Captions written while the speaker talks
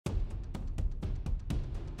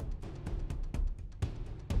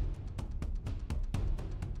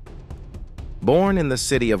Born in the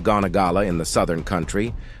city of Gonagala in the southern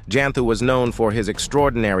country, Janthu was known for his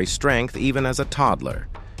extraordinary strength even as a toddler.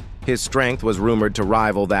 His strength was rumored to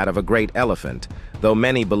rival that of a great elephant, though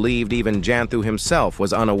many believed even Janthu himself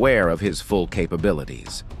was unaware of his full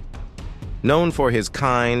capabilities. Known for his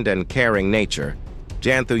kind and caring nature,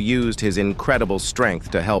 Janthu used his incredible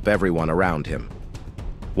strength to help everyone around him.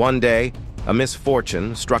 One day, a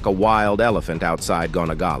misfortune struck a wild elephant outside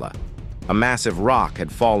Gonagala. A massive rock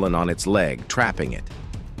had fallen on its leg, trapping it.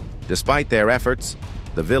 Despite their efforts,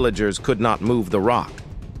 the villagers could not move the rock.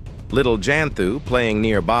 Little Janthu, playing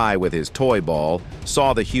nearby with his toy ball,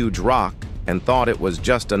 saw the huge rock and thought it was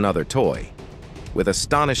just another toy. With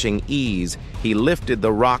astonishing ease, he lifted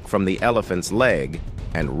the rock from the elephant's leg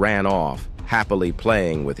and ran off, happily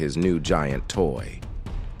playing with his new giant toy.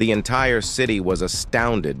 The entire city was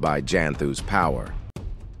astounded by Janthu's power.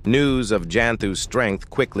 News of Janthu's strength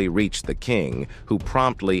quickly reached the king, who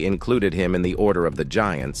promptly included him in the Order of the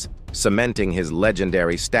Giants, cementing his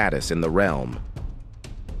legendary status in the realm.